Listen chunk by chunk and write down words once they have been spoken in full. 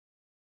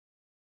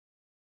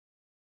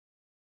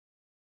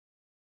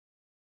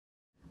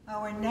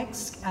Our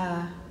next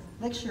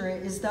lecturer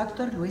is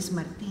Dr. Luis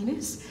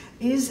Martinez.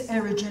 He is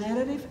a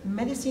regenerative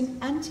medicine,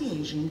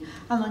 anti-aging,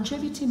 and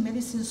longevity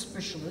medicine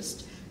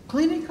specialist,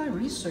 clinical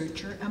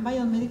researcher, and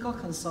biomedical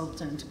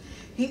consultant.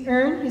 He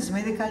earned his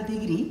medical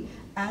degree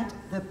at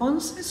the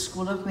Ponce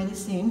School of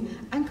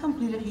Medicine and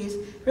completed his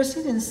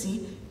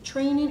residency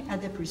training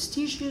at the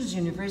prestigious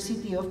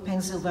University of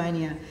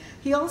Pennsylvania.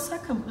 He also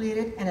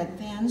completed an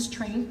advanced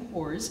training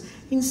course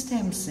in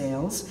stem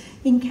cells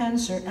in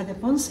cancer at the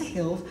Ponce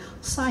Health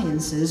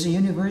Sciences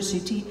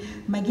University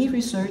McGee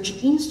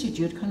Research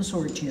Institute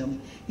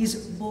Consortium. He's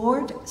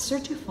board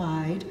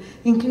certified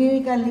in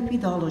clinical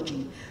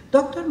lipidology.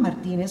 Dr.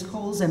 Martinez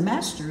holds a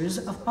Master's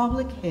of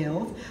Public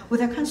Health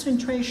with a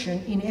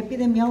concentration in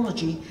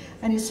epidemiology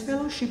and is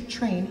fellowship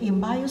trained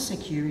in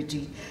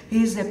biosecurity.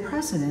 He is the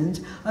president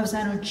of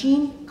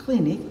Zanogene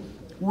Clinic,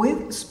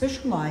 with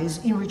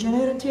specialized in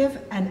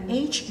regenerative and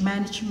age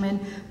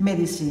management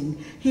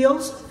medicine. He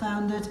also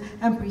founded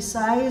and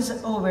presides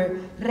over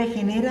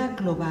Regenera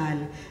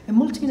Global, a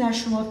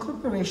multinational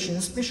corporation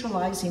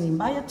specializing in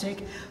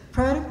biotech,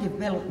 product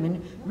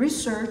development,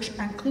 research,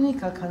 and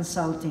clinical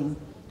consulting.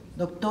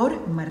 Dr.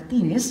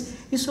 Martinez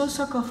is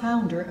also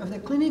co-founder of the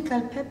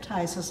Clinical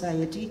Peptide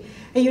Society,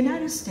 a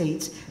United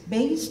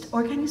States-based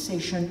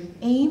organization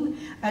aimed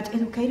at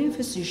educating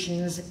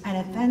physicians and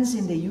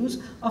advancing the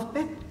use of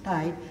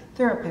peptide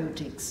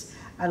therapeutics.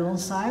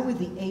 Alongside with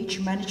the Age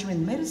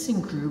Management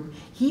Medicine Group,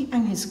 he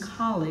and his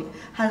colleague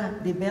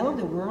have developed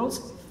the world's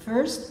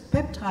first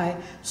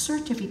peptide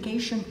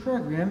certification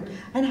program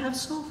and have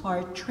so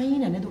far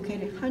trained and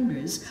educated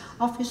hundreds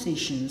of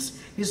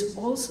physicians. He is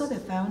also the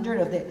founder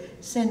of the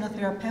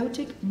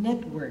Xenotherapeutic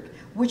Network,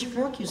 which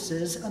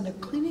focuses on the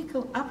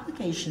clinical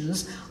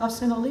applications of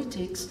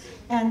senolytics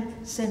and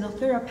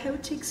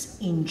xenotherapeutics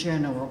in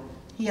general.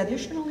 He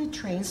additionally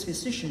trains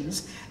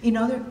physicians in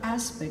other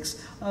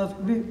aspects of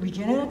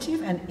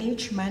regenerative and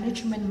age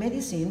management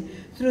medicine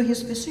through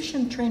his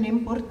physician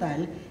training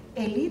portal,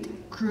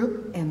 Elite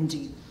Group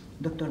MD.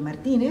 Dr.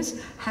 Martinez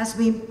has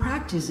been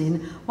practicing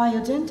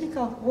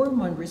bioidentical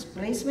hormone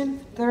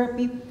replacement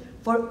therapy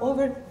for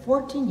over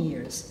 14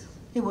 years.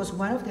 He was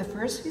one of the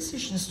first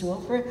physicians to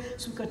offer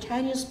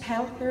subcutaneous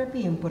pellet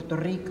therapy in Puerto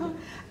Rico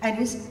and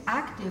is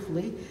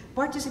actively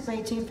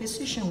participating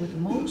physician with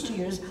most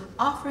years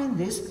offering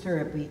this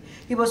therapy.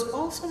 He was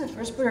also the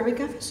first Puerto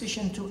Rican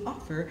physician to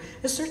offer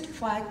a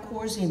certified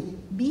course in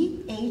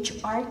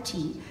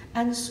BHRT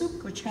and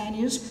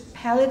subcutaneous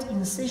pellet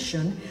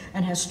incision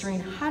and has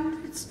trained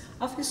hundreds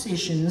of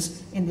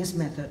physicians in this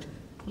method.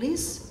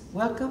 Please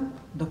welcome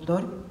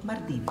Dr.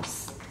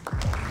 Martinez.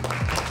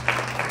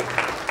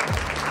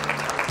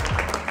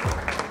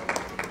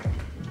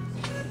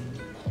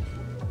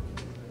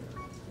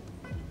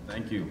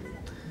 Thank you.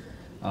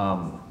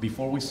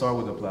 Before we start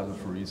with the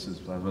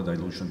plasmapheresis, plasma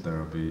dilution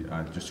therapy,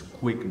 just a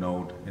quick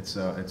note. It's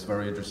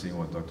very interesting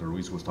what Dr.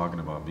 Ruiz was talking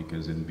about,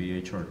 because in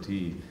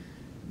BHRT,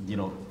 you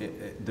know,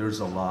 there's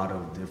a lot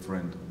of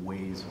different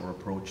ways or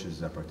approaches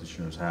that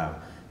practitioners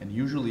have. And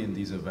usually in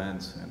these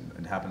events, and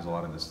it happens a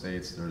lot in the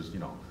States, there's, you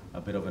know,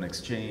 a bit of an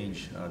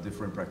exchange.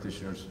 Different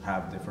practitioners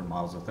have different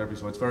models of therapy.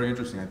 So it's very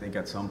interesting. I think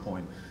at some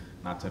point,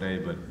 not today,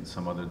 but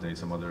some other day,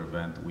 some other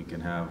event, we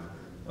can have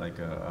like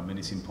a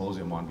mini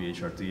symposium on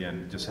BHRT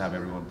and just have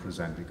everyone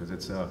present, because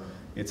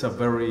it's a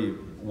very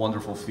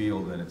wonderful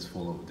field and it's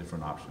full of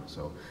different options.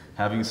 So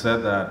having said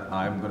that,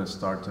 I'm going to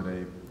start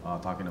today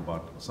talking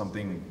about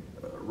something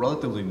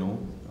relatively new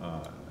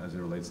as it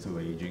relates to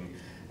aging,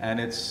 and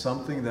it's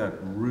something that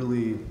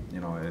really, you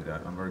know,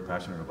 I'm very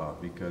passionate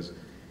about, because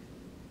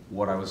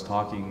what I was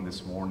talking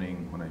this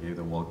morning when I gave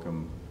the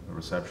welcome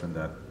reception,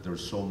 that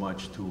there's so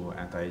much to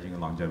anti-aging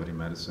and longevity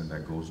medicine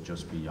that goes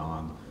just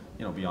beyond,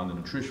 you know, beyond the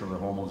nutrition or the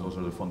hormones. Those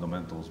are the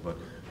fundamentals, but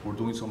we're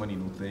doing so many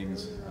new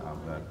things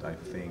that I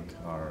think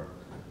are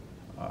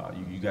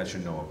you guys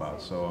should know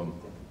about. So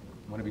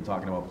I'm going to be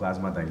talking about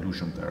plasma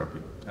dilution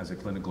therapy as a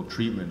clinical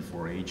treatment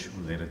for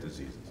age-related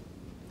diseases.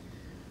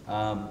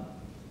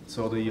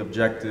 So the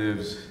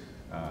objectives,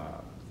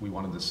 we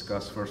want to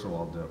discuss, first of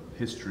all, the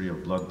history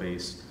of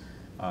blood-based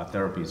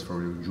therapies for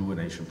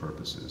rejuvenation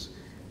purposes.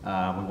 We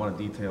want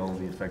to detail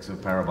the effects of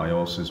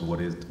parabiosis,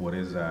 what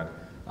is that,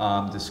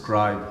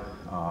 describe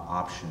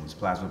options,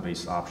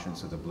 plasma-based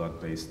options of the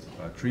blood-based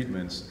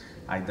treatments,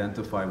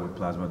 identify what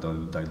plasma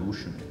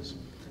dilution is,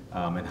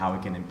 and how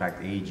it can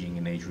impact aging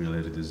and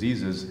age-related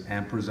diseases,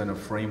 and present a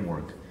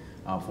framework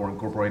for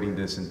incorporating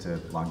this into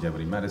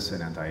longevity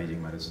medicine,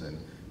 anti-aging medicine,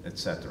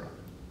 etc.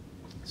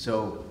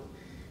 So,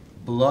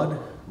 blood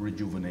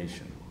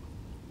rejuvenation.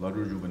 Blood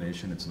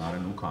rejuvenation, it's not a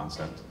new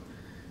concept.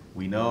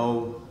 We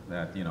know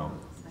that, you know,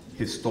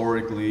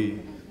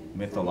 historically,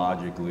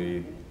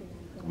 mythologically,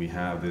 we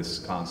have this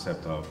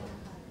concept of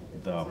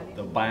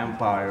the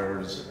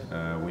vampires.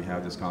 We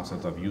have this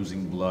concept of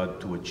using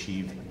blood to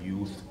achieve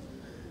youth.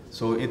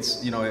 So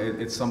it's, you know,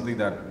 it's something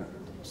that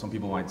some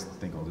people might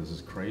think, oh, this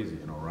is crazy,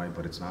 you know, right?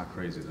 But it's not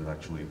crazy. There's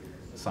actually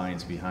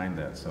science behind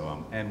that.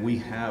 So, and we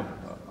have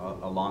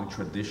a long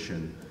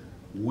tradition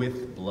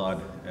with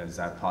blood as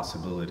that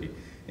possibility.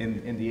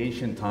 In the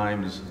ancient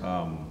times,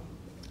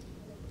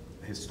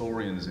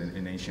 historians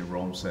in ancient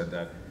Rome said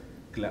that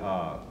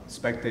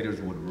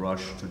spectators would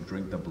rush to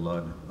drink the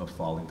blood of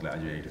fallen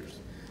gladiators,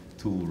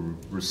 to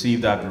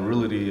receive that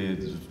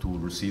virility, to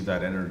receive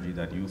that energy,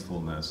 that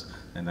youthfulness.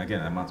 And again,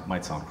 that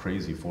might sound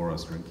crazy for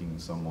us, drinking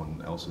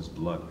someone else's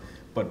blood,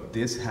 but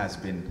this has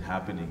been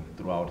happening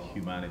throughout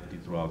humanity,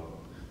 throughout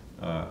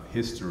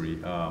history.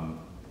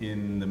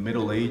 In the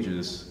Middle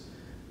Ages,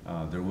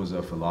 there was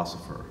a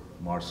philosopher,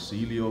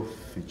 Marsilio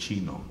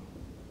Ficino,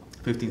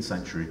 15th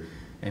century,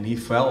 and he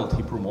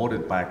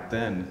promoted back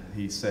then,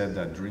 he said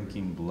that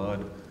drinking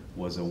blood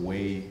was a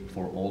way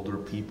for older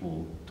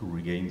people to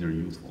regain their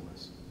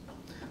youthfulness.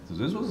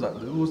 So it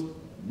was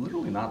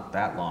literally not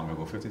that long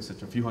ago, 15th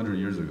century, a few hundred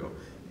years ago.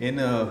 In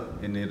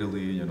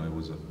Italy, you know, it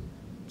was a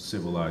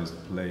civilized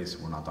place.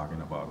 We're not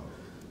talking about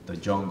the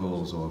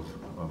jungles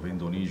of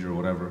Indonesia or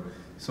whatever.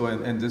 So,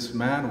 and this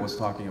man was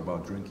talking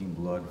about drinking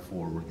blood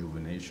for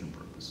rejuvenation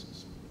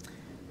purposes.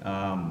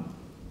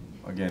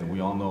 Again, we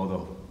all know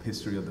the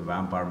history of the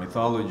vampire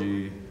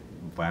mythology.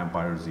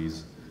 Vampires,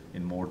 these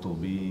immortal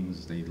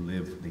beings, they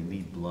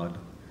need blood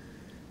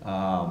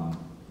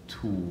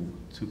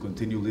to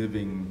continue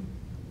living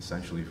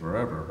essentially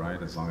forever,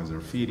 right? As long as they're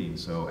feeding.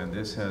 So, and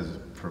this has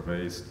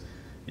pervaded,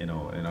 you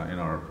know, in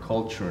our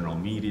culture, in our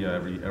media,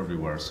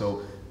 everywhere.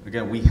 So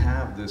again, we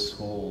have this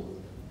whole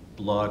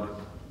blood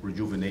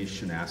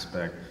rejuvenation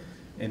aspect.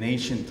 In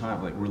ancient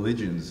times, like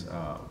religions,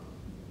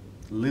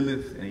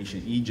 Lilith in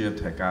ancient Egypt,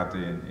 Hecate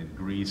in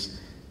Greece,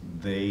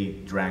 they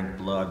drank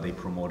blood, they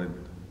promoted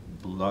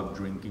blood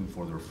drinking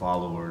for their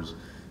followers.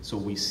 So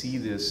we see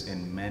this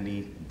in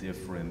many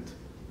different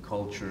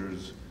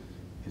cultures,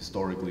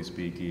 historically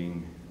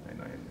speaking.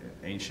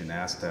 Ancient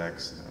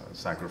Aztecs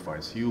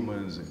sacrifice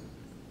humans, and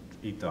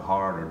eat the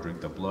heart or drink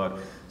the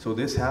blood. So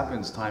this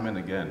happens time and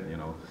again, you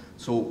know.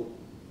 So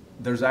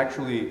there's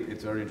actually,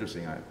 it's very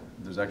interesting,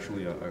 there's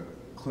actually a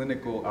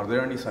clinical, are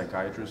there any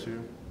psychiatrists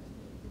here?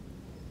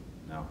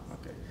 No?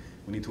 Okay.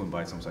 We need to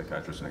invite some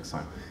psychiatrists next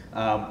time.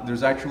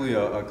 There's actually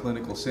a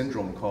clinical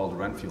syndrome called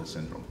Renfield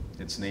syndrome.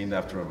 It's named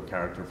after a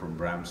character from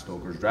Bram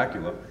Stoker's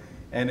Dracula.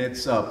 And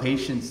it's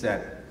patients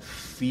that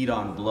feed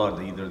on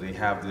blood. Either they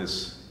have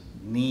this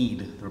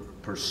need, their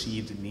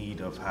perceived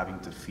need of having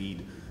to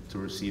feed to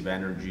receive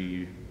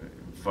energy,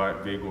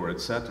 vigor,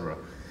 etc.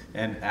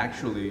 And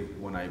actually,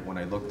 when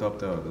I looked up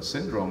the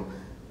syndrome,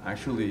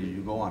 actually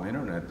you go on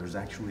internet, there's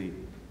actually,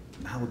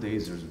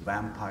 nowadays there's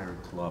vampire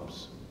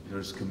clubs.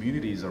 There's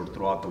communities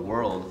throughout the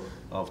world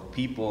of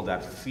people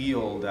that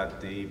feel that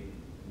they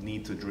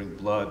need to drink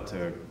blood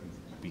to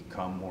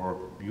become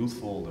more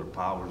youthful, their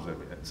powers,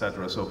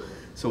 etc.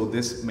 So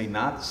this may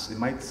not, it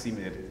might seem,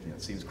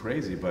 it seems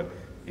crazy, but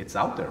it's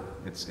out there.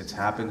 It's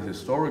happened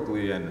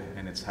historically,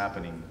 and it's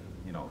happening,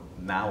 you know,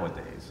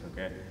 nowadays.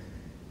 Okay.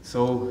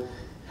 So,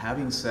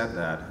 having said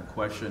that, the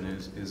question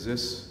is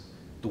this: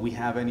 do we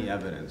have any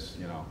evidence,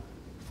 you know,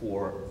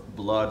 for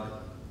blood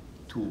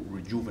to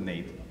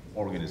rejuvenate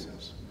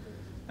organisms?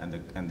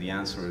 And the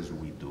answer is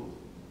we do.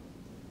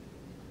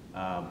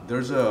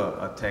 There's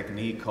a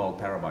technique called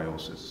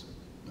parabiosis.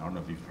 I don't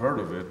know if you've heard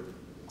of it,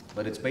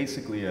 but it's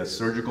basically a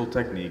surgical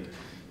technique.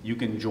 You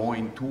can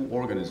join two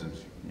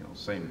organisms, you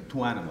know,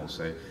 two animals,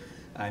 say,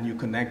 and you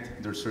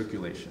connect their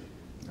circulation.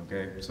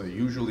 Okay, so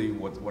usually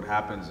what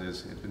happens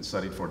is, it's been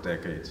studied for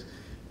decades.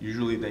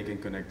 Usually they can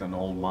connect an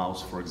old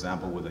mouse, for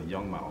example, with a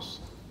young mouse,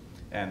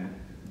 and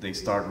they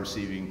start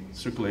receiving,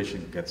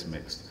 circulation gets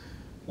mixed.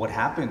 What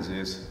happens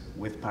is,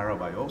 with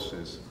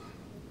parabiosis,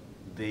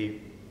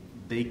 they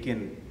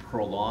can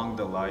prolong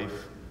the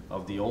life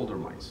of the older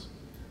mice.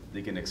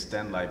 They can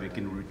extend life, it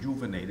can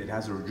rejuvenate. It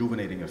has a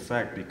rejuvenating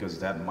effect because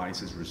that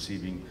mice is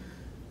receiving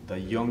the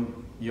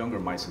younger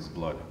mice's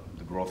blood,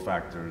 the growth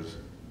factors,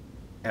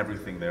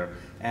 everything there.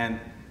 And,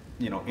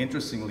 you know,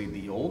 interestingly,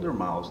 the older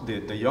mouse,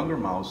 the younger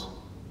mouse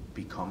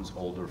becomes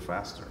older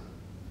faster.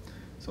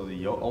 So the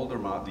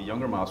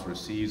younger mouse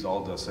receives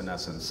all the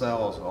senescent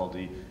cells, all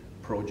the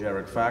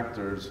progeric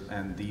factors,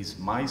 and these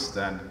mice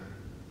then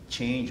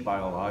change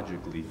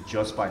biologically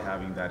just by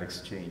having that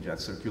exchange, that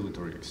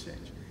circulatory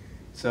exchange.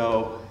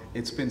 So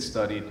it's been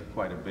studied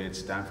quite a bit.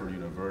 Stanford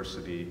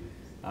University,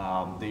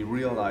 they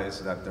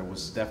realized that there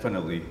was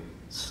definitely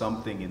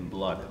something in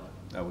blood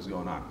that was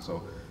going on.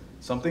 So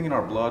something in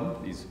our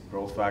blood, these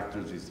growth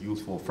factors, these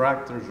youthful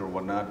factors or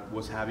whatnot,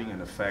 was having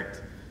an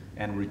effect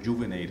and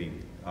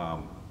rejuvenating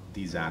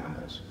these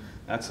animals.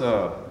 That's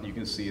you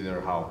can see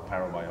there how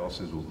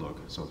parabiosis will look.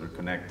 So they're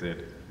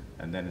connected,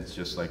 and then it's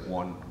just like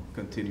one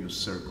continuous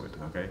circuit,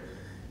 okay?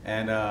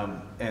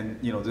 And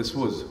you know, this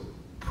was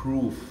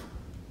proof,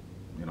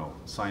 you know,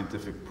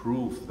 scientific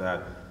proof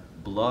that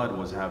blood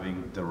was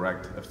having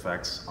direct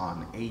effects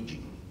on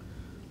aging.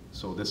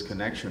 So this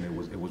connection,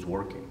 it was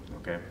working,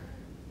 okay?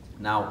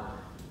 Now,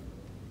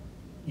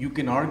 you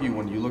can argue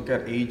when you look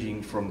at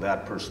aging from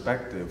that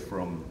perspective,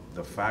 from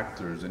the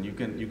factors, and you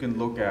can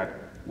look at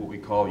what we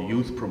call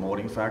youth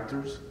promoting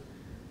factors,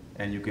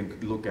 and you can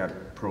look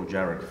at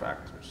progeric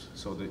factors.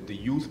 So the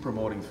youth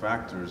promoting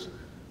factors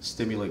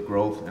stimulate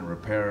growth and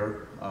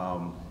repair.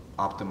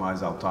 optimize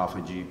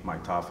autophagy,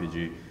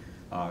 mitophagy,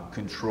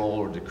 control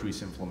or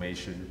decrease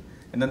inflammation.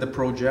 And then the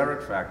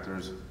progeric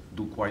factors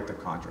do quite the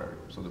contrary.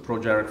 So the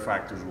progeric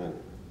factors will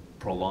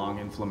prolong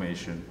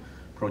inflammation.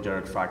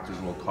 Progeric factors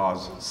will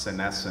cause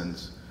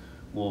senescence,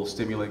 will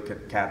stimulate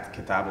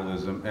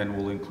catabolism, and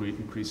will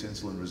increase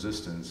insulin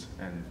resistance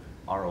and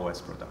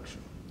ROS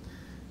production.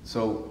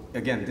 So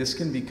again, this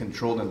can be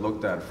controlled and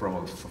looked at from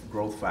a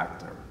growth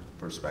factor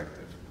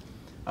perspective.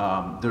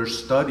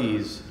 There's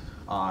studies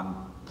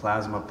on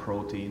plasma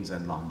proteins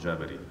and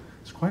longevity.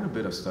 There's quite a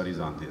bit of studies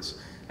on this.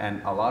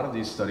 And a lot of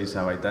these studies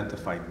have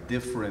identified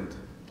different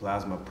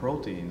plasma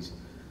proteins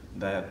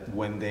that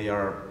when they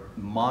are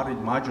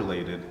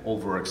modulated,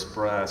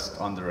 overexpressed,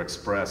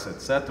 underexpressed,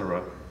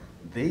 etc.,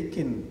 they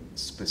can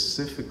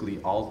specifically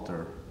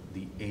alter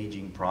the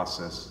aging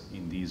process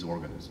in these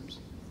organisms.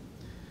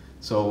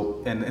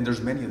 So, and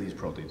there's many of these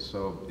proteins,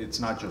 so it's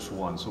not just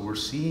one. So we're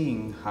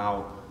seeing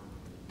how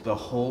the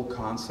whole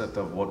concept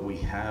of what we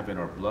have in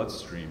our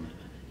bloodstream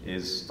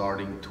is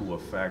starting to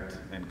affect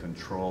and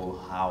control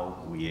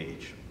how we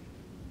age.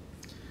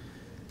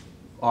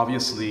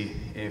 Obviously,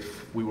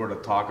 if we were to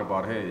talk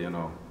about, hey, you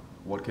know,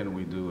 what can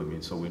we do? I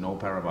mean, so we know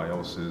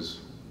parabiosis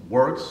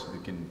works.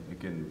 It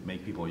can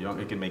make people young.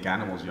 It can make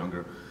animals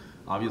younger.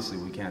 Obviously,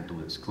 we can't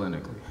do this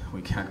clinically.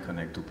 We can't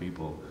connect to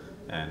people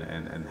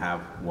and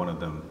have one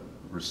of them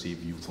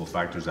receive youthful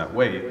factors that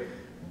way.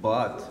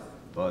 But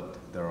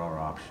there are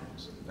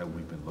options that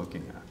we've been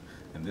looking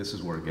at, and this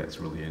is where it gets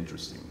really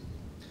interesting.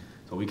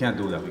 So we can't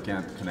do that. We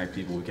can't connect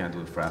people. We can't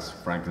do the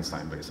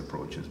Frankenstein-based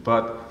approaches.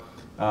 But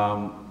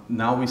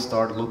now we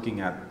start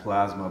looking at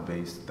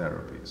plasma-based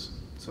therapies.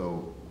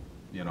 So,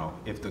 you know,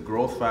 if the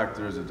growth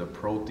factors, if the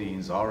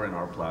proteins are in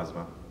our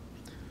plasma,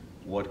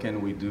 what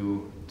can we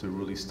do to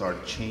really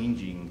start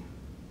changing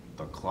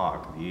the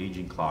clock, the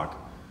aging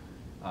clock,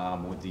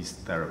 with these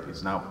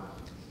therapies? Now,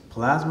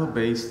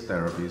 plasma-based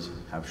therapies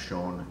have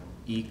shown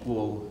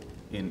equal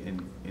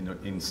in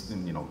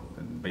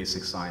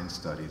basic science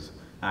studies,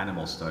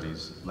 animal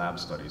studies, lab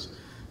studies.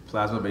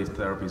 Plasma-based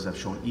therapies have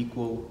shown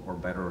equal or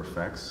better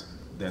effects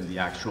than the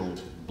actual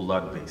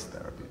blood-based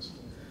therapies.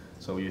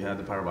 So you had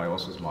the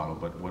parabiosis model,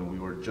 but when we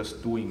were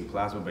just doing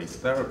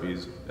plasma-based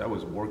therapies, that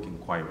was working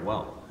quite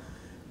well.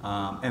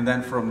 And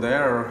then from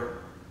there,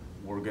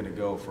 we're going to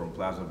go from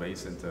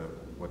plasma-based into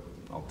what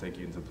I'll take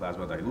you into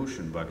plasma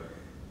dilution, but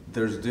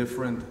there's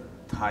different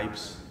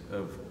types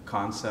of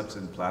concepts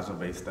in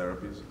plasma-based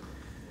therapies.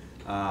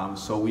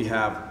 So we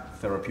have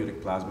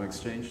therapeutic plasma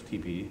exchange,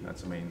 TPE,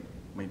 that's the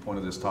main point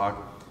of this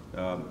talk.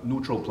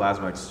 Neutral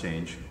plasma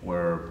exchange,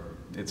 where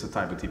it's a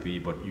type of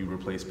TPE, but you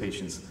replace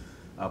patients'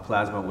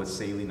 plasma with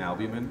saline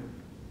albumin.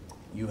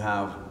 You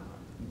have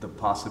the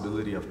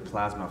possibility of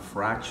plasma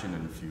fraction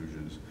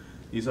infusions.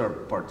 These are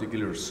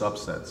particular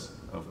subsets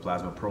of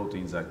plasma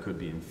proteins that could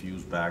be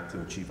infused back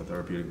to achieve a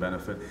therapeutic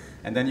benefit.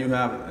 And then you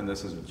have, and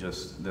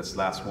this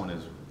last one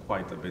is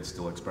quite a bit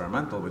still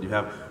experimental, but you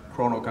have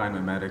chronokine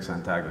mimetics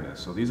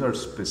antagonists. So these are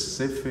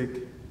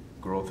specific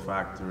growth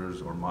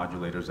factors or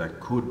modulators that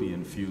could be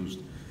infused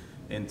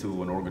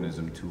into an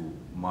organism to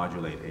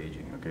modulate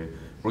aging, okay?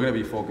 We're gonna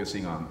be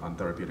focusing on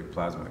therapeutic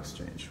plasma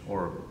exchange,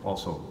 or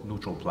also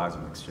neutral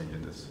plasma exchange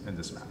in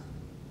this manner.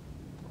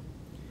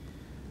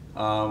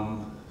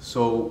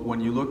 So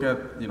when you look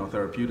at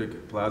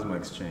therapeutic plasma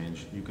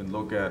exchange, you can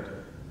look at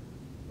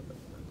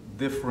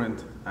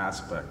different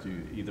aspects.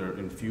 Either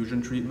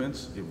infusion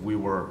treatments, if we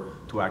were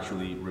to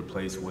actually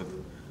replace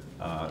with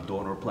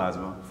donor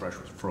plasma, fresh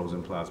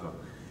frozen plasma,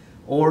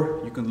 or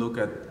you can look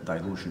at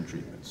dilution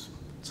treatments.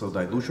 So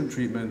dilution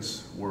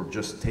treatments, we're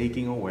just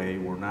taking away,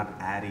 we're not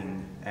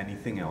adding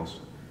anything else.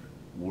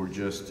 We're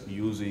just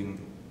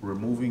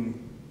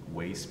removing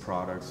waste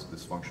products,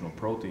 dysfunctional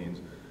proteins,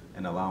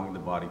 and allowing the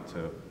body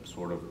to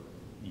sort of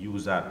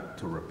use that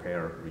to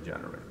repair,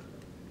 regenerate.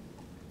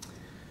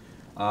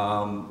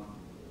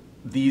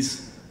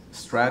 These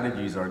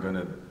strategies are going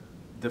to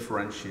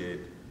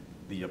differentiate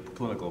the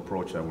clinical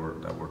approach that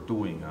we're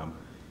doing.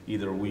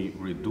 Either we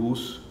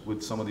reduce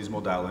with some of these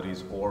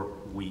modalities, or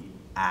we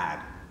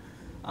add.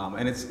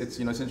 And it's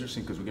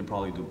interesting because we can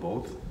probably do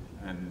both,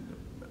 and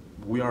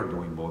we are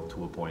doing both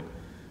to a point.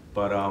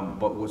 But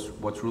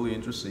what's really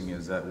interesting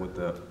is that with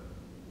the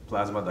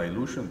plasma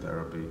dilution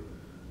therapy,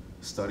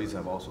 studies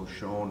have also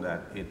shown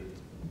that it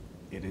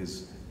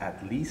is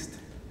at least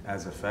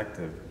as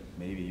effective,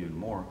 maybe even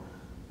more,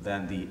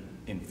 than the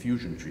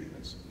infusion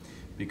treatments.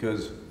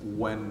 Because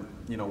when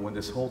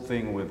this whole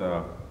thing with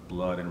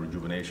blood and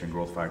rejuvenation,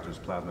 growth factors,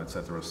 plasma,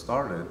 etc.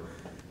 started,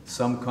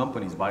 some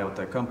companies,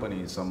 biotech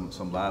companies,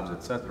 some labs,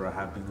 etc.,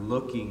 have been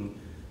looking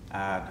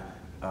at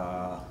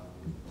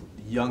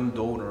young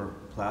donor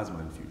plasma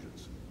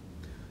infusions.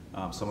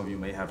 Some of you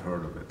may have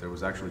heard of it. There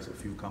was actually a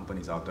few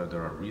companies out there that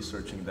are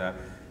researching that.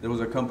 There was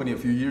a company a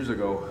few years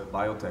ago,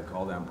 biotech,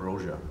 called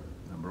Ambrosia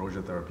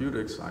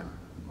Therapeutics. I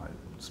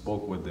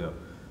spoke with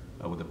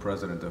the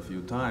president a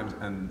few times,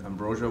 and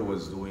Ambrosia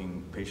was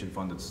doing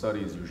patient-funded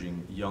studies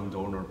using young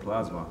donor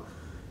plasma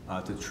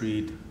to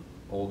treat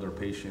older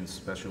patients,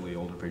 especially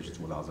older patients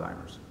with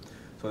Alzheimer's.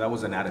 So that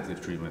was an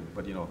additive treatment,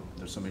 but you know,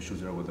 there's some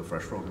issues there with the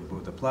fresh frozen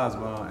with the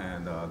plasma,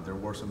 and there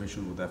were some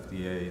issues with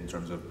FDA in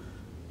terms of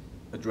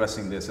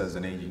addressing this as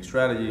an aging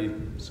strategy.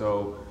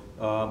 So,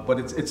 but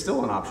it's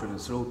still an option.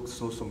 It's still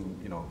some,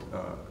 you know,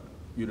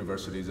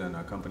 universities and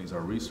companies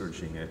are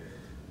researching it,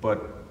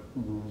 but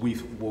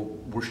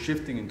we're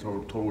shifting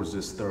towards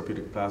this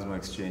therapeutic plasma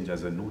exchange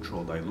as a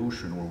neutral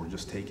dilution, where we're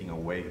just taking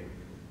away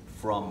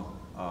from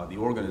the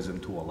organism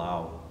to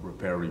allow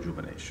repair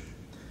rejuvenation.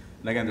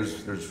 And again,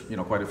 there's you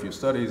know, quite a few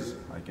studies.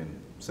 I can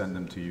send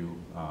them to you.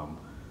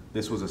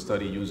 This was a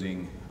study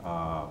using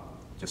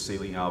just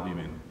saline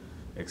albumin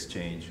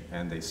exchange,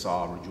 and they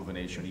saw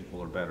rejuvenation equal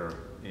or better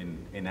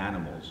in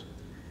animals.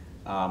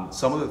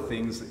 Some of the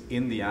things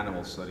in the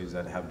animal studies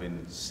that have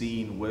been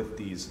seen with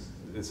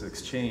this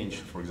exchange,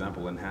 for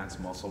example,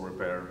 enhanced muscle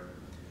repair,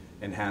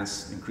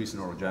 enhanced increase in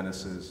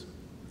neurogenesis,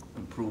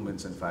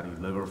 improvements in fatty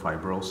liver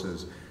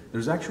fibrosis.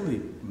 There's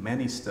actually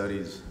many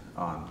studies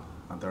on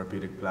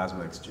therapeutic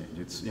plasma exchange.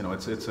 It's, you know,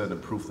 it's an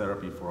approved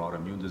therapy for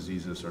autoimmune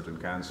diseases, certain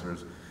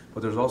cancers,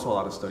 but there's also a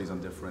lot of studies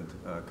on different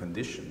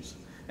conditions.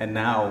 And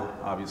now,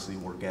 obviously,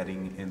 we're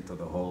getting into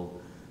the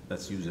whole,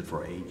 let's use it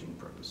for aging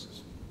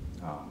purposes.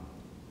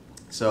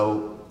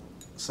 So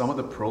some of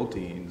the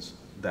proteins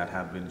that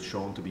have been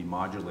shown to be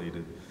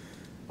modulated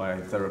by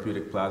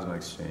therapeutic plasma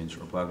exchange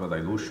or plasma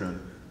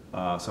dilution,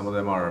 some of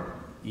them are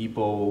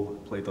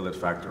EPO, platelet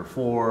factor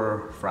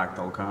 4,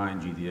 fractalkine,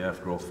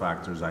 GDF, growth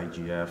factors,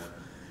 IGF,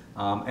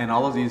 and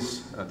all of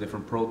these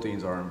different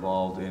proteins are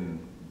involved in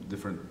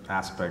different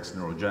aspects,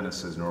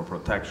 neurogenesis,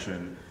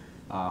 neuroprotection,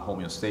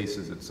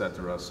 homeostasis,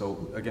 etc.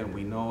 So again,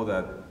 we know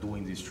that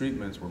doing these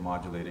treatments, we're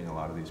modulating a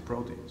lot of these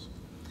proteins.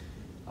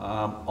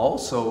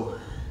 Also,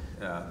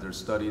 there's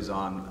studies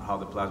on how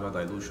the plasma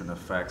dilution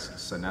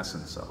affects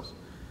senescent cells.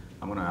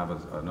 I'm going to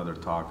have another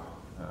talk.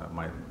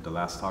 The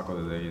last talk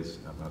of the day is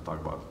I'm going to talk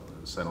about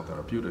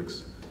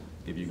xenotherapeutics,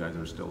 if you guys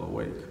are still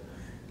awake.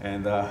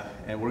 And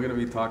we're going to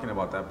be talking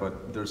about that,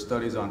 but there's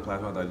studies on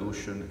plasma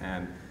dilution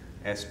and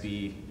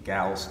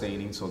SP-Gal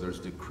staining, so there's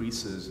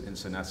decreases in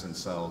senescent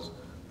cells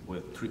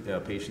with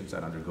patients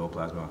that undergo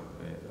plasma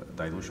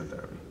dilution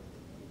therapy.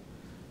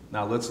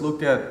 Now let's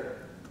look at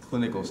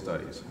clinical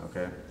studies,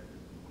 okay?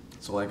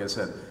 So like I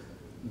said,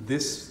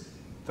 this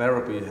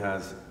therapy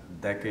has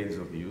decades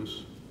of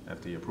use,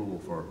 FDA approval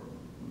for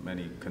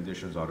many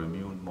conditions,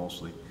 autoimmune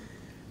mostly.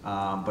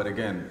 But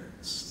again,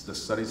 the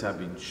studies have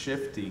been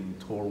shifting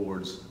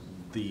towards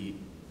the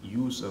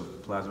use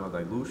of plasma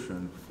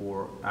dilution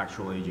for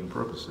actual aging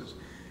purposes.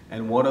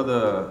 And one of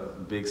the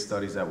big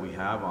studies that we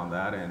have on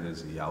that end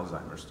is the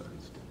Alzheimer's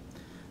studies.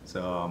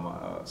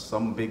 So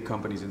some big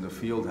companies in the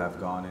field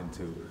have gone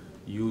into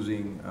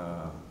using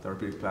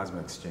therapeutic plasma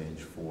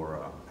exchange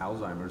for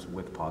Alzheimer's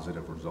with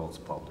positive results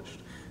published.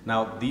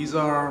 Now, these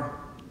are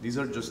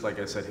just, like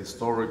I said,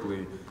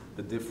 historically,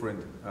 the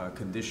different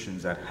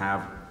conditions that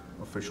have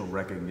official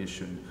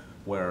recognition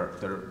where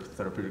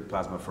therapeutic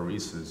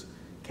plasmapheresis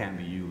can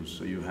be used.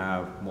 So you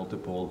have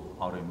multiple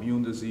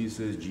autoimmune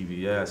diseases,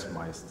 GVS,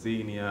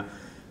 myasthenia,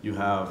 you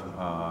have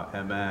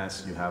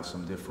MS, you have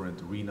some different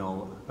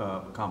renal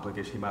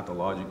complications,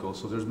 hematological.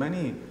 So there's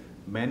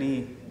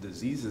many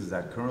diseases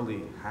that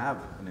currently have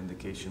an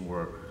indication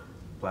where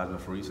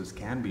plasmapheresis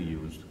can be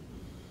used.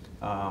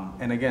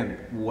 And again,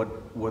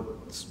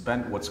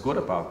 what's good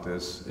about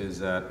this is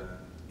that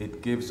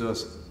it gives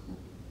us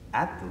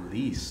at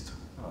least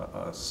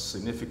a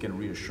significant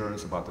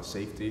reassurance about the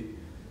safety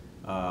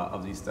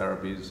of these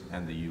therapies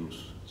and the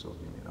use. So,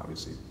 I mean,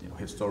 obviously, you know,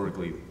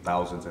 historically,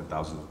 thousands and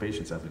thousands of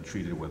patients have been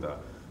treated with a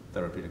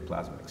therapeutic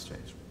plasma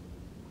exchange.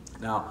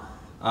 Now,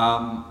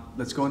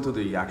 let's go into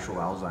the actual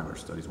Alzheimer's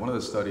studies. One of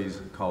the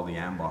studies called the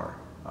AMBAR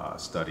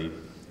study,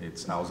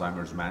 it's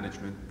Alzheimer's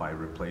management by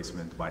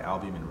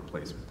albumin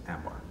replacement,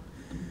 AMBAR.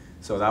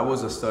 So that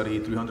was a study,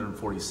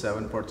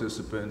 347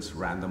 participants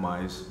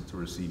randomized to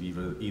receive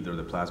either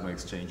the plasma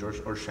exchange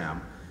or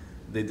sham.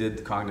 They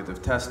did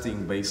cognitive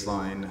testing,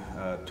 baseline,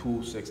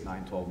 2, 6,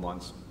 9, 12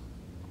 months.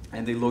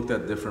 And they looked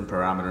at different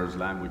parameters,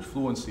 language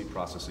fluency,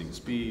 processing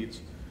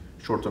speeds,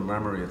 short-term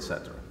memory,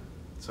 etc.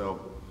 So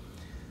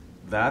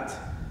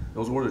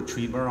those were the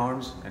treatment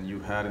arms, and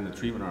you had in the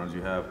treatment arms,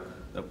 you have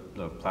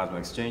the plasma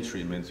exchange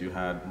treatments, you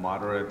had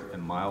moderate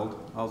and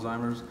mild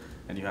Alzheimer's,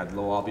 and you had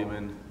low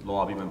albumin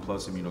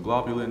plus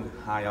immunoglobulin,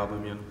 high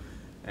albumin,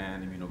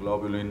 and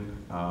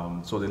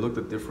immunoglobulin. So they looked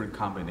at different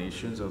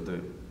combinations of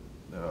the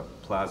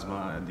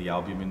plasma and the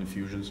albumin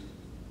infusions.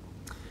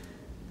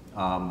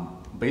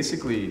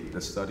 Basically,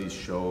 the studies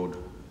showed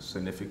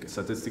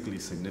statistically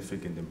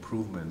significant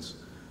improvements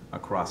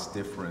across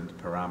different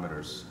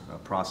parameters,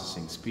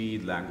 processing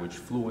speed, language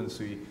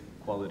fluency,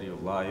 quality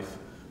of life.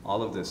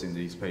 All of this in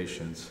these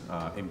patients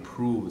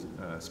improved,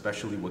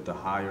 especially with the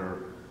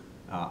higher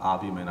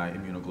albumin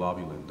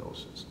immunoglobulin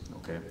doses,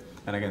 okay?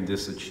 And again,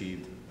 this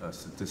achieved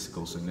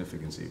statistical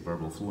significance.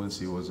 Verbal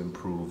fluency was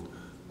improved,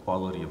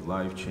 quality of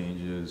life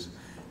changes.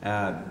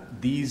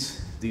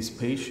 These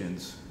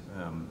patients,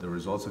 the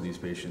results of these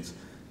patients,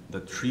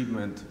 the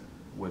treatment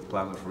with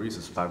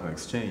plasmapheresis, plasma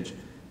exchange,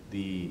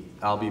 The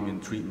albumin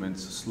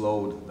treatments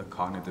slowed the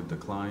cognitive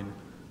decline,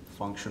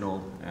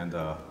 functional and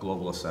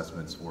global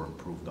assessments were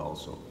improved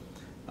also.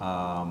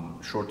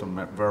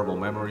 Short-term variable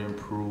memory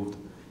improved,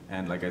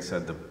 and like I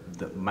said, the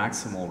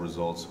maximal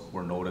results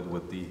were noted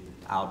with the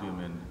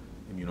albumin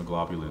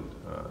immunoglobulin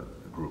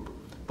group.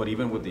 But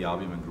even with the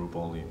albumin group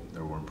only,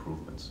 there were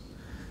improvements.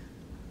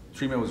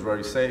 Treatment was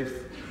very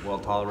safe, well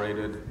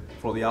tolerated.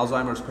 For the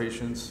Alzheimer's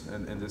patients,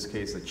 and in this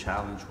case, the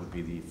challenge would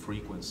be the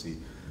frequency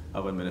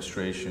of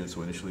administration.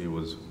 So initially it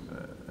was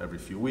every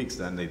few weeks,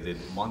 then they did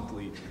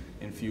monthly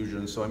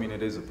infusions. So I mean,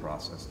 it is a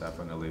process,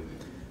 definitely.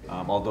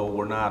 Although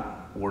we're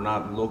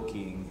not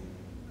looking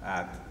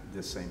at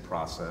the same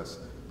process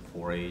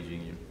for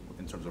aging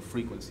in terms of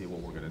frequency of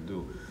what we're going to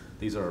do.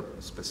 These are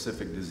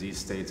specific disease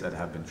states that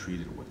have been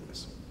treated with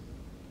this.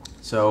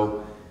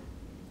 So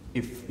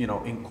if,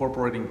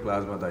 incorporating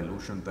plasma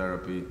dilution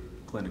therapy,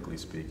 clinically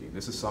speaking,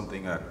 this is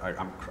something that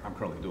I'm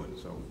currently doing.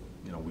 So,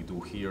 we do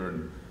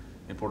here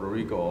in Puerto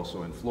Rico,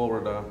 also in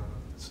Florida.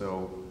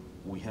 So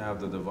we have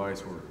the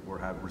device, we're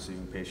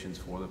receiving patients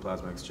for the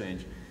plasma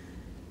exchange.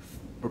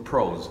 The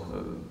pros,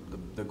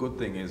 the good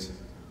thing is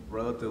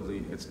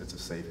relatively, it's a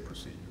safe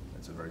procedure.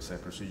 It's a very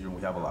safe procedure, and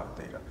we have a lot of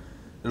data.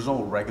 There's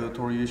no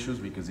regulatory issues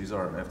because these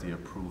are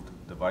FDA-approved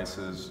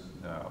devices.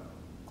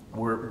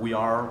 We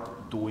are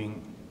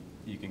doing,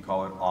 you can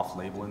call it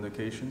off-label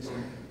indications,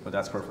 but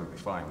that's perfectly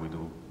fine. We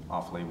do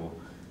off-label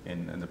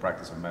in the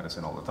practice of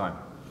medicine all the time.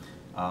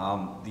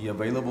 The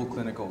available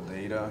clinical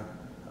data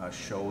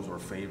shows or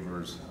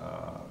favors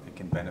it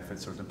can benefit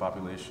certain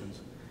populations.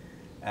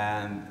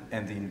 And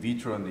the in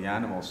vitro and the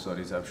animal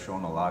studies have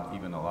shown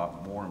even a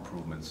lot more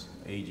improvements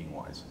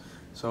aging-wise.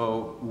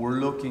 So we're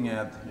looking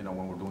at,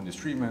 when we're doing these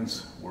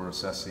treatments, we're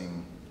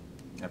assessing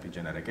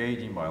epigenetic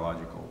aging,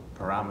 biological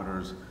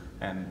parameters,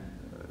 and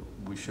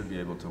we should be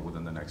able to,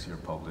 within the next year,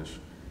 publish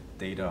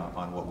data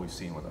on what we've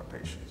seen with our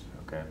patients,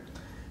 okay?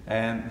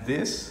 And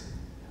this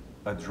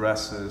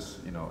addresses,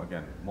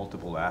 again,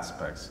 multiple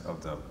aspects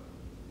of the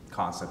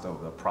concept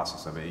of the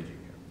process of aging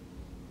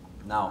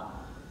here. Now,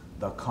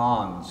 the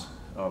cons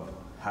of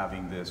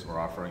having this or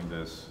offering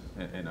this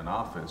in an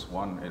office,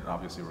 one, it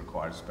obviously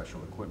requires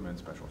special equipment,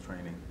 special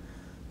training.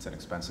 It's an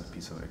expensive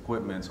piece of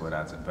equipment, so it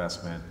adds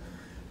investment.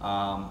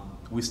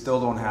 We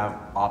still don't have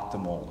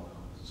optimal,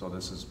 so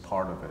this is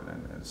part of it,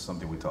 and it's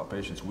something we tell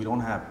patients. We don't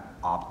have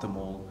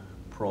optimal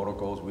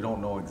protocols. We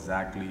don't know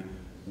exactly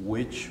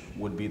which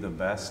would be the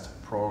best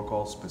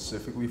protocol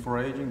specifically for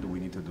aging. Do we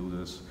need to do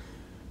this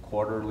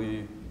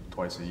quarterly,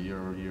 twice a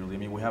year, or yearly? I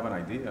mean, we have an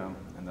idea,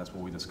 and that's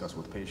what we discuss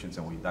with patients,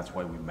 and that's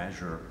why we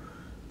measure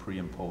pre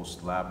and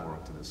post lab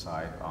work to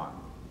decide on,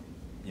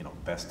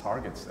 best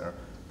targets there.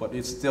 But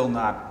it's still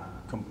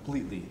not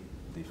completely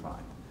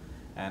defined.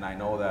 And I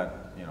know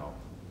that,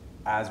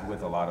 as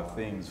with a lot of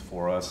things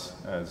for us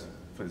as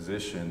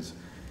physicians,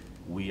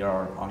 we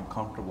are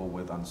uncomfortable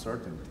with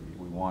uncertainty.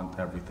 We want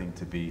everything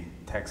to be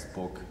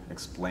textbook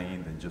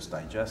explained and just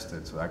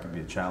digested, so that can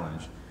be a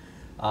challenge.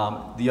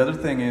 The other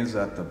thing is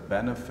that the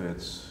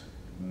benefits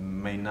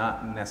may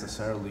not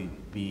necessarily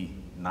be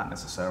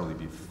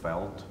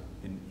felt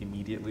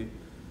immediately.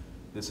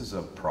 This is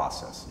a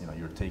process.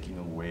 You're taking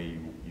away,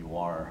 you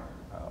are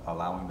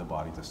allowing the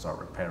body to start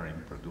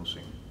repairing,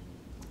 producing.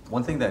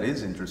 One thing that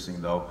is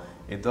interesting, though,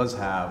 it does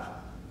have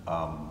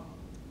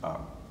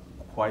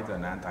quite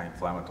an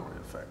anti-inflammatory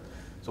effect.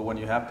 So when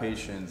you have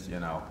patients,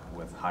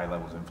 with high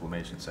levels of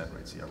inflammation, set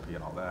rate, CRP,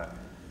 and all that,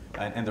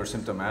 and they're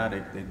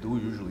symptomatic, they do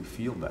usually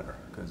feel better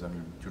because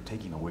you're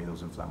taking away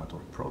those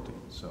inflammatory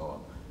proteins.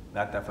 So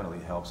that definitely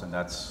helps, and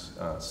that's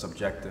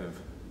subjective,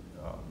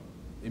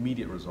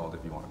 immediate result,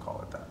 if you want to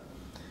call it that.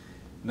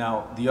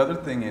 Now, the other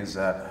thing is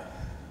that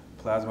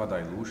plasma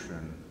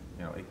dilution,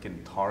 it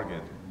can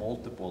target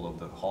multiple of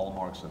the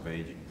hallmarks of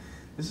aging.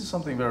 This is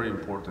something very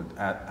important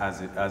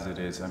as it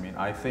is. I mean,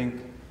 I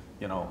think,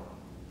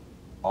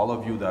 all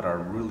of you that are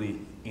really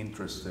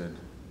interested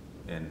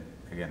in,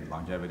 again,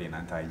 longevity and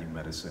anti-aging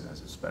medicine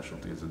as a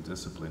specialty, as a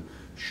discipline,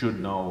 should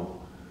know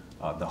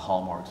the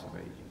hallmarks of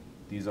aging.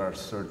 These are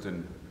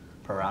certain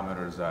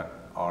parameters that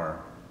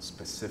are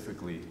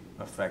specifically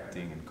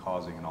affecting and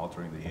causing and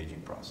altering the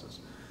aging process.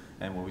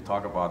 And when we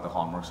talk about the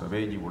hallmarks of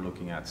aging, we're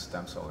looking at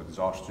stem cell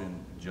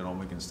exhaustion,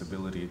 genomic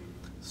instability,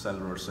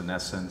 cellular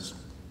senescence,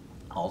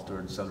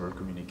 altered cellular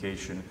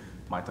communication,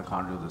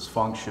 mitochondrial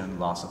dysfunction,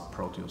 loss of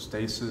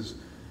proteostasis,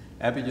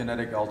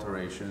 epigenetic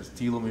alterations,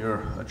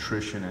 telomere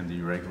attrition, and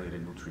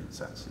deregulated nutrient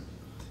sensing.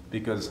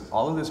 Because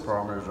all of these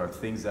parameters are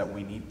things that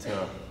we need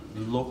to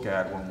look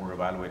at when we're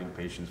evaluating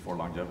patients for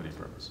longevity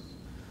purposes.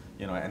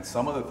 And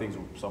some of the things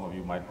some of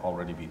you might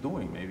already be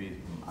doing, maybe,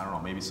 I don't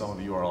know, maybe some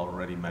of you are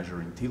already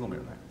measuring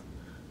telomere length.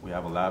 We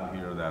have a lab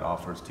here that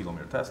offers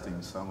telomere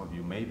testing. Some of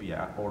you may be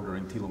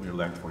ordering telomere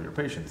length for your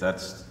patients.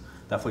 That's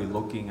definitely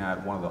looking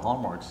at one of the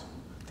hallmarks,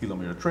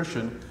 telomere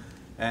attrition.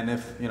 And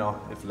if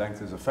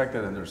length is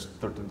affected, and there's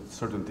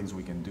certain things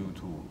we can do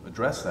to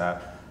address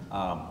that,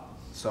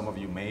 some of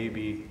you may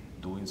be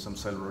doing some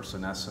cellular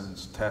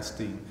senescence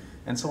testing,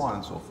 and so on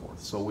and so forth.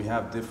 So we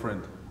have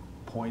different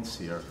points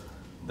here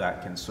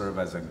that can serve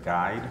as a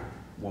guide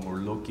when we're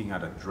looking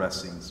at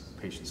addressing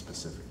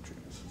patient-specific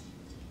treatments.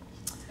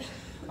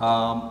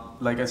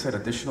 Like I said,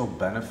 additional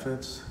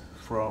benefits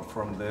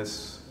from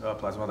this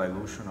plasma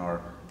dilution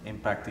are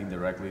impacting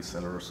directly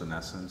cellular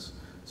senescence.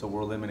 So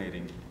we're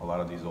eliminating a lot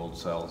of these old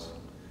cells,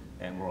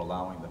 and we're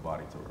allowing the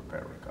body to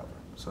repair, recover.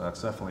 So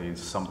that's definitely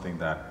something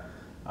that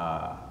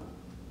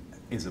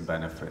is a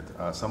benefit.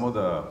 Some of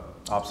the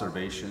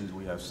observations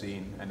we have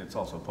seen, and it's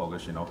also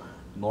published,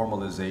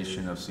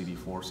 normalization of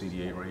CD4,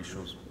 CD8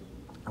 ratios.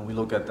 And we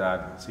look at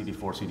that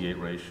CD4, CD8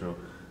 ratio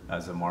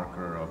as a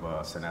marker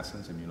of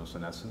senescence,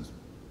 immunosenescence.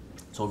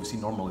 So we see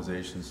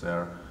normalizations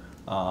there,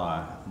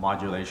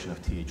 modulation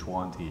of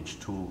Th1,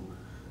 Th2,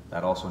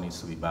 that also needs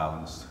to be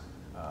balanced.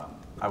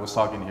 I was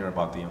talking here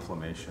about the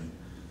inflammation.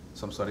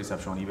 Some studies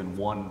have shown even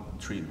one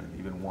treatment,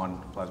 even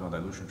one plasma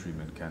dilution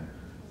treatment can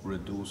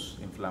reduce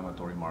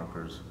inflammatory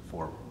markers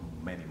for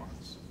many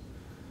months.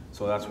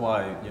 So that's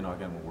why,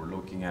 again, when we're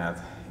looking at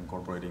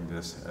incorporating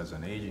this as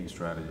an aging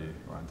strategy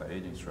or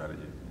anti-aging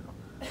strategy,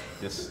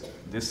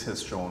 this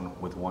has shown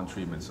with one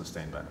treatment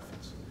sustained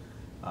benefits.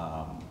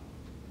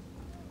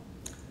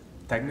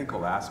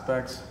 Technical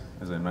aspects,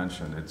 as I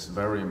mentioned, it's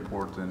very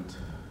important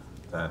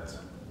that,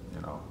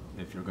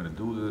 if you're going to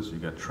do this, you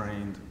get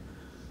trained,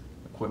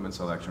 equipment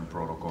selection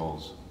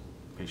protocols,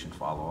 patient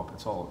follow-up.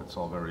 It's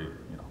all very,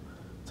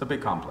 it's a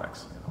bit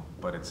complex,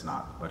 but it's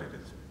not, but it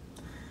is.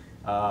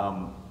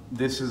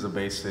 This is a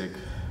basic,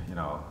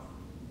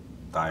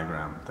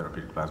 diagram,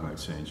 therapeutic plasma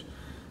exchange.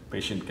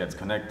 Patient gets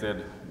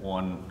connected,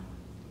 one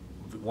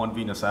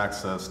venous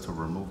access to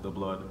remove the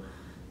blood,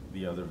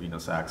 the other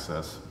venous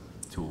access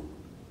to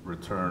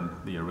return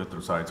the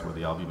erythrocytes with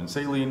the albumin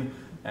saline,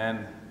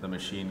 and the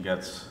machine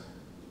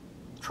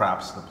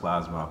traps the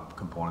plasma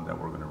component that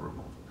we're going to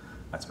remove.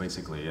 That's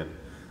basically it.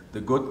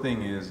 The good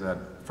thing is that,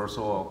 first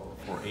of all,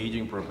 for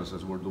aging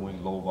purposes, we're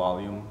doing low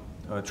volume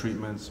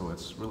treatment, so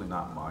it's really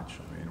not much.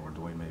 I mean, we're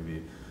doing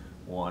maybe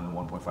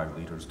 1.5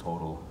 liters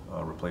total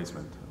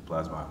replacement,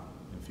 plasma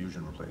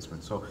infusion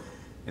replacement. So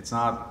it's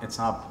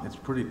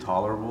pretty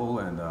tolerable,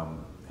 and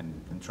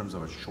in terms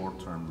of a short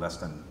term,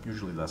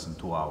 usually less than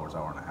 2 hours,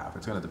 hour and a half.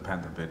 It's going to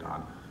depend a bit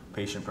on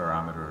patient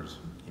parameters,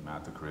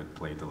 hematocrit,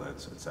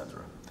 platelets,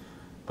 etc.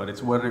 But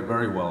it's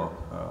very well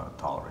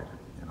tolerated.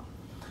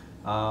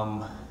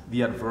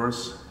 The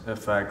adverse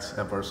effects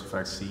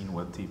seen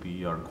with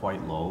TPE are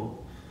quite low.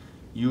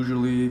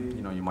 Usually,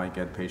 you might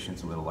get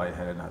patients a little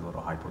lightheaded, a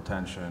little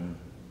hypotension.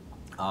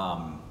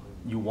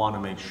 You want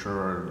to make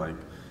sure,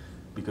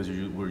 because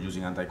we're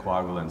using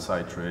anticoagulant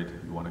citrate,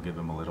 you want to give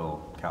them a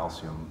little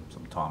calcium,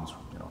 some Tums.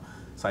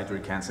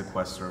 Citrate can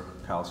sequester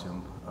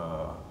calcium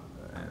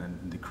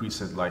and decrease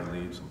it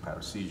lightly, some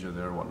paresthesia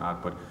there,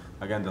 whatnot. But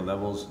again, the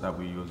levels that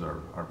we use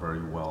are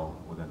very well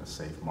within a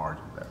safe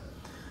margin there.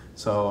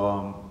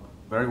 So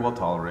very well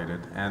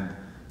tolerated. And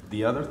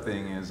the other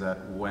thing is that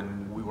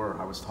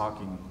I was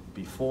talking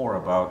before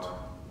about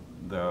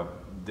the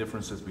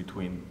differences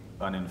between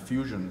an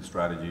infusion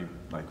strategy,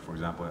 like for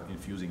example,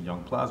 infusing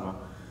young plasma,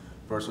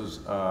 versus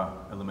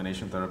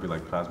elimination therapy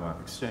like plasma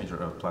exchange or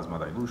plasma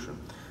dilution.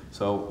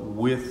 So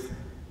with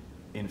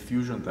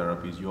infusion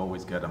therapies, you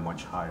always get a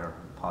much higher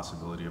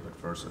possibility of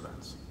adverse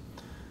events.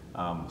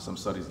 Some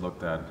studies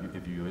looked at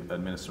if you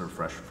administer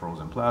fresh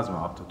frozen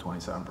plasma, up to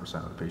 27%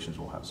 of the patients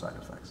will have side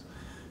effects.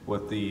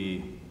 With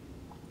the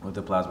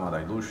plasma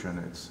dilution,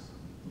 it's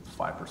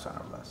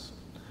 5% or less.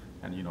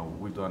 And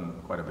we've done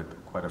quite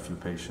a few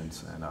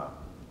patients, and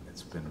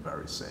it's been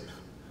very safe.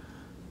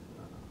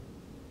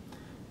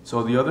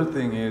 So the other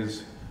thing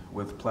is,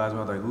 with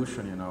plasma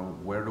dilution,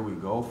 where do we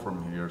go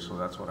from here? So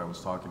that's what I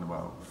was talking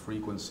about: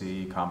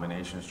 frequency,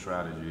 combination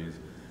strategies,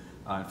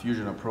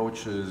 infusion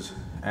approaches,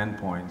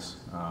 endpoints.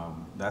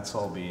 That's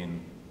all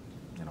being,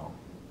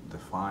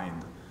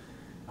 defined.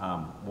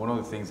 One of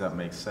the things that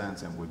makes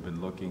sense, and we've been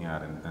looking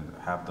at and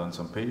have done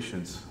some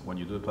patients, when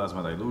you do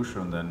plasma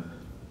dilution, then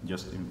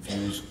just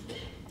infuse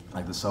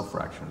like the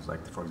subfractions,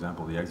 like for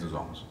example the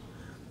exosomes,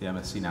 the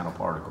MSC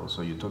nanoparticles.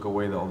 So you took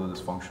away all the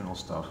dysfunctional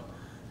stuff,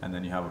 and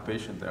then you have a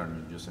patient there, and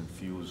you just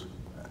infuse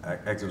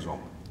exosomes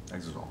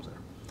there.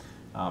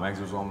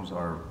 Exosomes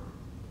are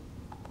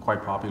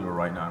quite popular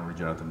right now in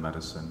regenerative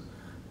medicine,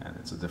 and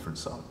it's a different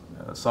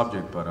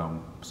subject, but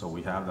so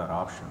we have that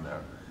option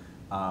there.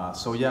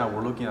 So yeah,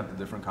 we're looking at the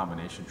different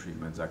combination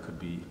treatments that could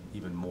be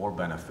even more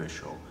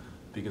beneficial,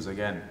 because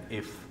again,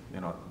 if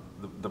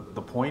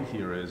the point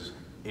here is,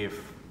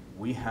 if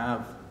we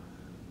have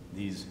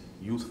these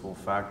youthful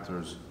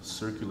factors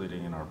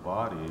circulating in our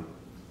body,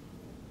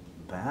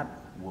 that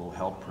will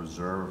help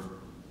preserve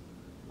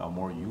a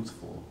more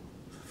youthful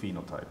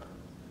phenotype.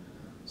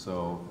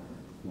 So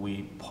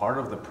part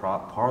of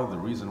the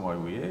reason why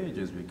we age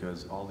is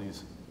because all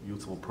these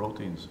youthful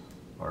proteins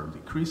are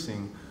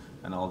decreasing,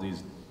 and all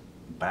these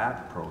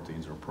bad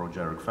proteins or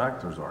progenitor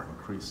factors are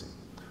increasing.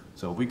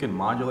 So if we can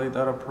modulate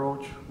that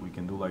approach, we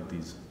can do like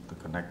the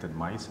connected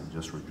mice and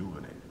just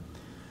rejuvenate.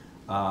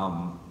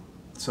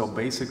 So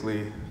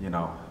basically,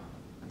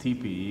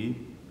 TPE,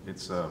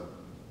 it's a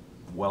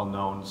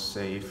well-known,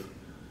 safe,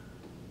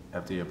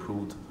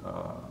 FDA-approved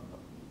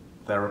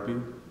therapy,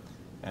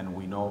 and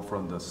we know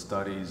from the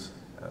studies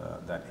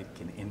that it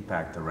can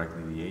impact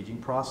directly the aging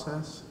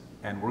process,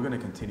 and we're going to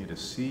continue to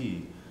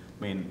see.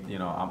 I mean, you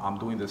know, I'm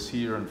doing this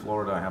here in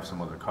Florida. I have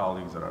some other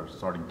colleagues that are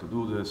starting to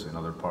do this in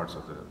other parts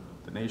of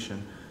the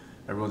nation.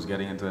 Everyone's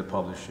getting into it,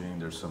 publishing.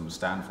 There's some,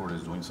 Stanford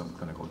is doing some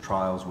clinical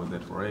trials with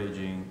it for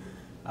aging,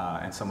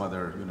 and some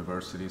other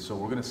universities. So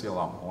we're going to see a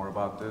lot more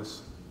about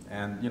this.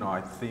 And, you know,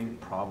 I think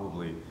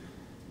probably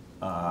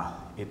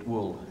it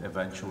will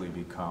eventually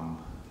become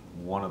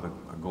one of the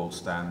gold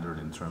standard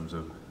in terms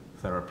of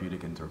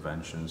therapeutic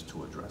interventions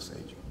to address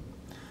aging.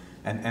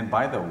 And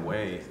by the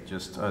way,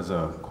 just as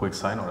a quick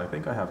side note, I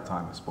think I have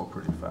time, I spoke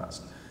pretty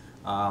fast.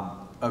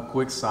 A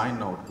quick side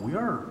note,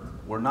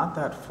 we're not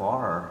that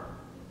far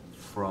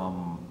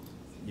from,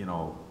 you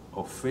know,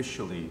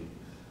 officially,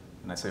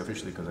 and I say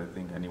officially because I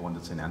think anyone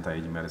that's in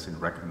anti-aging medicine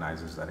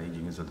recognizes that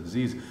aging is a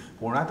disease,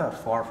 but we're not that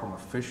far from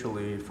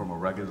officially, from a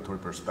regulatory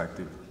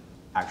perspective,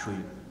 actually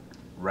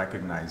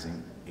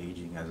recognizing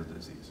aging as a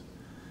disease.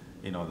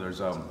 You know,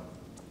 there's a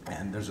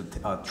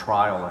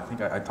trial, I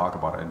think I talk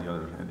about it in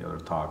the other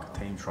talk,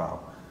 TAME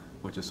trial,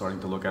 which is starting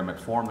to look at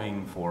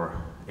metformin for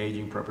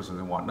aging purposes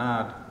and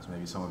whatnot. So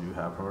maybe some of you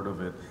have heard of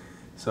it.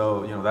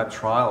 So, you know, that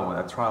trial, when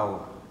that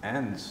trial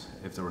ends,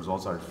 if the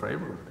results are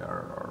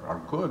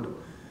are good,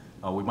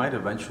 we might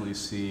eventually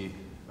see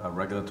a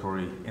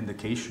regulatory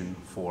indication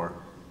for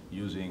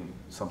using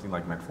something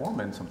like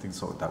metformin, something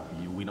so that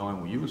we know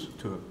and we use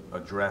to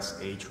address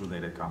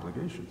age-related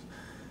complications.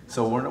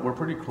 So we're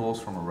pretty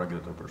close from a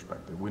regulatory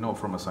perspective. We know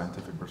from a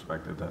scientific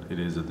perspective that it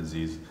is a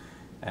disease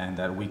and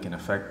that we can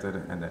affect it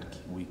and that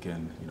we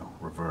can, you know,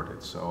 revert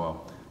it.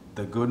 So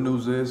the good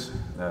news is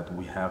that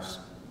we have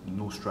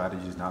new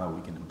strategies now that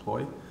we can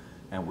employ,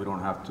 and we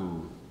don't have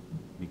to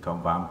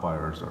become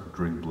vampires or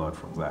drink blood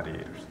from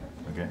gladiators,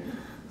 okay?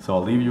 So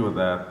I'll leave you with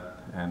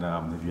that, and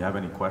if you have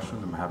any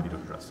questions, I'm happy to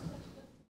address them.